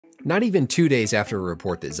Not even 2 days after a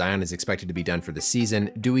report that Zion is expected to be done for the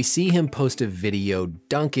season, do we see him post a video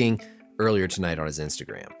dunking earlier tonight on his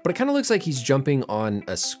Instagram. But it kind of looks like he's jumping on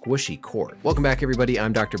a squishy court. Welcome back, everybody.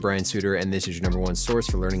 I'm Dr. Brian Sutterer, and this is your #1 source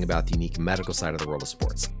for learning about the unique medical side of the world of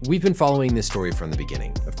sports. We've been following this story from the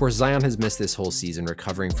beginning. Of course, Zion has missed this whole season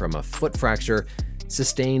recovering from a foot fracture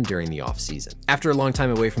sustained during the offseason. After a long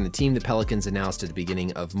time away from the team, the Pelicans announced at the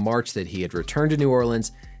beginning of March that he had returned to New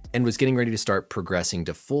Orleans and was getting ready to start progressing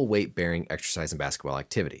to full weight-bearing exercise and basketball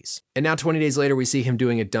activities. And now 20 days later, we see him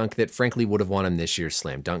doing a dunk that frankly would have won him this year's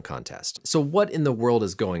slam dunk contest. So what in the world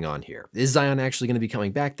is going on here? Is Zion actually going to be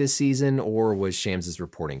coming back this season, or was Shams'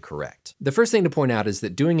 reporting correct? The first thing to point out is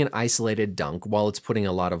that doing an isolated dunk, while it's putting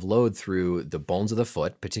a lot of load through the bones of the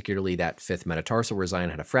foot, particularly that fifth metatarsal where Zion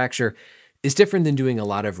had a fracture, is different than doing a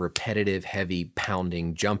lot of repetitive, heavy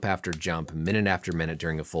pounding, jump after jump, minute after minute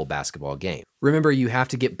during a full basketball game. Remember, you have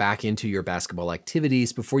to get back into your basketball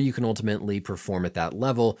activities before you can ultimately perform at that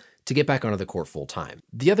level to get back onto the court full time.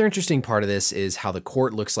 The other interesting part of this is how the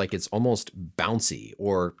court looks like it's almost bouncy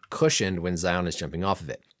or cushioned when Zion is jumping off of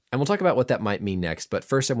it. And we'll talk about what that might mean next, but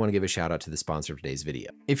first I want to give a shout out to the sponsor of today's video.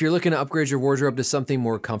 If you're looking to upgrade your wardrobe to something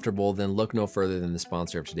more comfortable, then look no further than the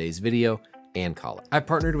sponsor of today's video, Collar. I've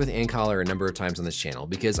partnered with Collar a number of times on this channel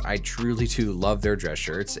because I truly do love their dress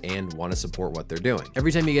shirts and want to support what they're doing.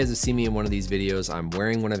 Every time you guys see me in one of these videos, I'm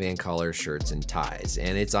wearing one of Collar's shirts and ties,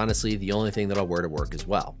 and it's honestly the only thing that I'll wear to work as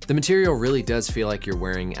well. The material really does feel like you're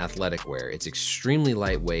wearing athletic wear. It's extremely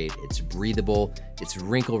lightweight, it's breathable, it's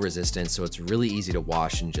wrinkle resistant, so it's really easy to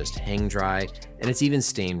wash and just hang dry, and it's even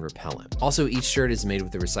stain repellent. Also, each shirt is made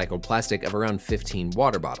with the recycled plastic of around 15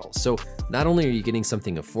 water bottles. So not only are you getting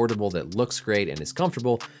something affordable that looks great and is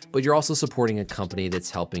comfortable, but you're also supporting a company that's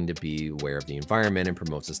helping to be aware of the environment and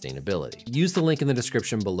promote sustainability. Use the link in the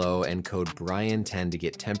description below and code BRIAN10 to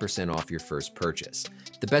get 10% off your first purchase.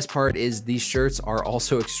 The best part is these shirts are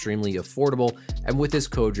also extremely affordable, and with this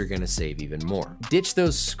code, you're gonna save even more. Ditch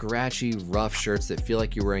those scratchy, rough shirts that feel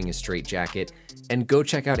like you're wearing a straight jacket, and go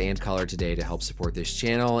check out Collar today to help support this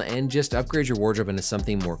channel and just upgrade your wardrobe into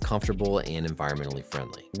something more comfortable and environmentally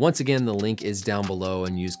friendly. Once again, the link is down below,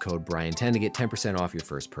 and use code BRIAN10 to get 10% off your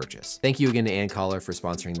first purchase. Thank you again to Collar for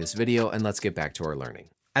sponsoring this video, and let's get back to our learning.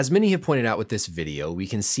 As many have pointed out with this video, we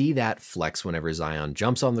can see that flex whenever Zion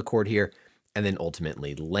jumps on the court here and then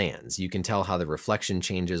ultimately lands. You can tell how the reflection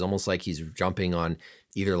changes, almost like he's jumping on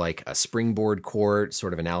either like a springboard court,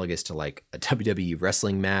 sort of analogous to like a WWE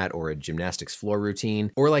wrestling mat or a gymnastics floor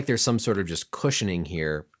routine, or like there's some sort of just cushioning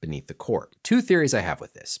here beneath the court. Two theories I have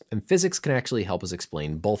with this, and physics can actually help us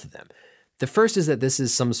explain both of them. The first is that this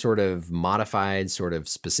is some sort of modified, sort of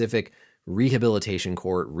specific rehabilitation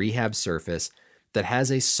court, rehab surface that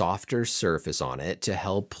has a softer surface on it to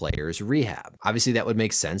help players rehab. Obviously, that would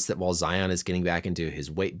make sense that while Zion is getting back into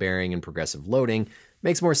his weight bearing and progressive loading,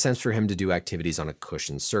 makes more sense for him to do activities on a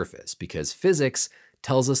cushioned surface because physics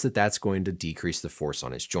tells us that that's going to decrease the force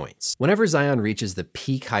on his joints. Whenever Zion reaches the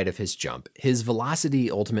peak height of his jump, his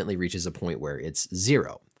velocity ultimately reaches a point where it's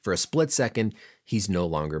 0. For a split second, he's no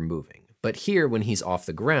longer moving. But here, when he's off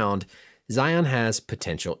the ground, Zion has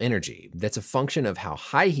potential energy. That's a function of how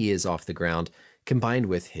high he is off the ground combined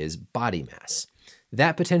with his body mass.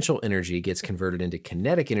 That potential energy gets converted into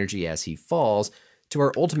kinetic energy as he falls to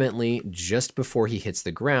where ultimately, just before he hits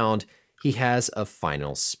the ground, he has a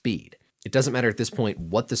final speed. It doesn't matter at this point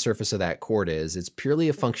what the surface of that court is, it's purely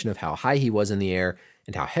a function of how high he was in the air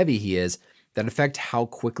and how heavy he is that affect how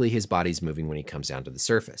quickly his body's moving when he comes down to the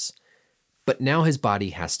surface. But now his body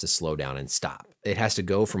has to slow down and stop. It has to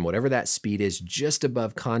go from whatever that speed is just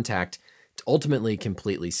above contact to ultimately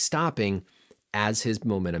completely stopping as his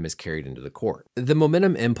momentum is carried into the court. The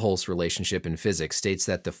momentum impulse relationship in physics states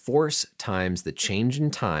that the force times the change in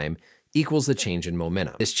time equals the change in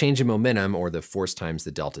momentum. This change in momentum, or the force times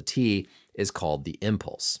the delta t, is called the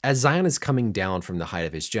impulse. As Zion is coming down from the height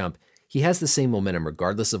of his jump, he has the same momentum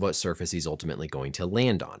regardless of what surface he's ultimately going to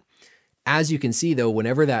land on. As you can see though,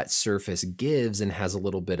 whenever that surface gives and has a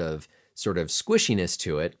little bit of sort of squishiness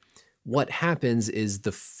to it, what happens is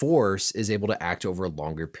the force is able to act over a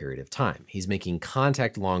longer period of time. He's making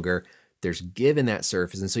contact longer, there's give in that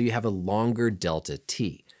surface, and so you have a longer delta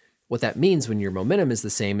t. What that means when your momentum is the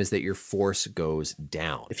same is that your force goes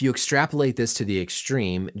down. If you extrapolate this to the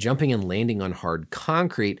extreme, jumping and landing on hard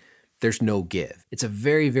concrete, there's no give. It's a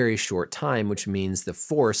very, very short time, which means the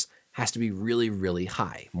force has to be really, really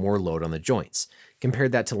high, more load on the joints. Compare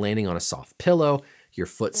that to landing on a soft pillow, your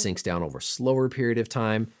foot sinks down over a slower period of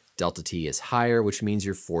time, delta t is higher, which means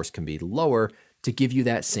your force can be lower to give you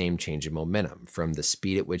that same change in momentum from the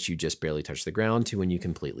speed at which you just barely touch the ground to when you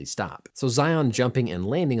completely stop. So Zion jumping and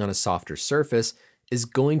landing on a softer surface is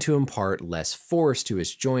going to impart less force to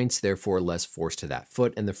his joints, therefore less force to that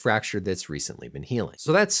foot and the fracture that's recently been healing.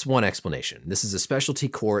 So that's one explanation. This is a specialty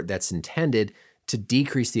court that's intended to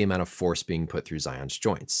decrease the amount of force being put through Zion's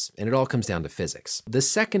joints. And it all comes down to physics. The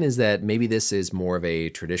second is that maybe this is more of a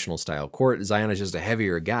traditional style court. Zion is just a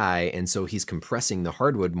heavier guy, and so he's compressing the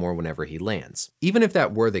hardwood more whenever he lands. Even if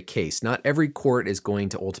that were the case, not every court is going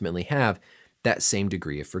to ultimately have that same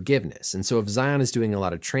degree of forgiveness. And so if Zion is doing a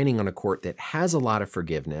lot of training on a court that has a lot of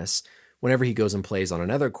forgiveness, whenever he goes and plays on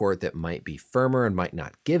another court that might be firmer and might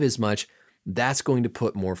not give as much, that's going to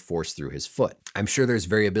put more force through his foot. I'm sure there's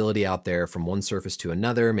variability out there from one surface to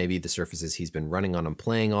another, maybe the surfaces he's been running on and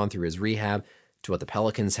playing on through his rehab, to what the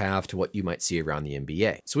Pelicans have, to what you might see around the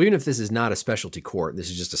NBA. So even if this is not a specialty court, this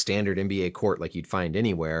is just a standard NBA court like you'd find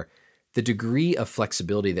anywhere, the degree of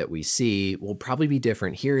flexibility that we see will probably be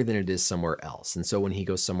different here than it is somewhere else. And so when he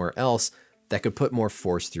goes somewhere else, that could put more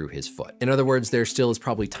force through his foot. In other words, there still is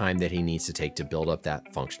probably time that he needs to take to build up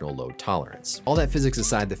that functional load tolerance. All that physics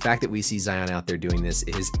aside, the fact that we see Zion out there doing this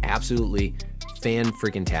is absolutely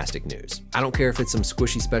fan-freaking-tastic news. I don't care if it's some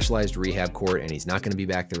squishy specialized rehab court and he's not gonna be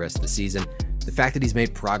back the rest of the season. The fact that he's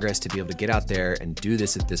made progress to be able to get out there and do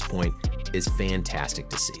this at this point is fantastic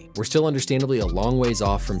to see. We're still understandably a long ways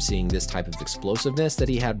off from seeing this type of explosiveness that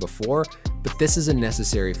he had before, but this is a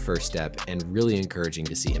necessary first step and really encouraging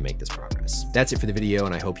to see him make this progress. That's it for the video,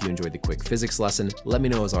 and I hope you enjoyed the quick physics lesson. Let me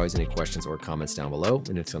know as always any questions or comments down below,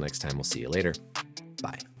 and until next time, we'll see you later.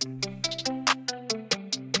 Bye.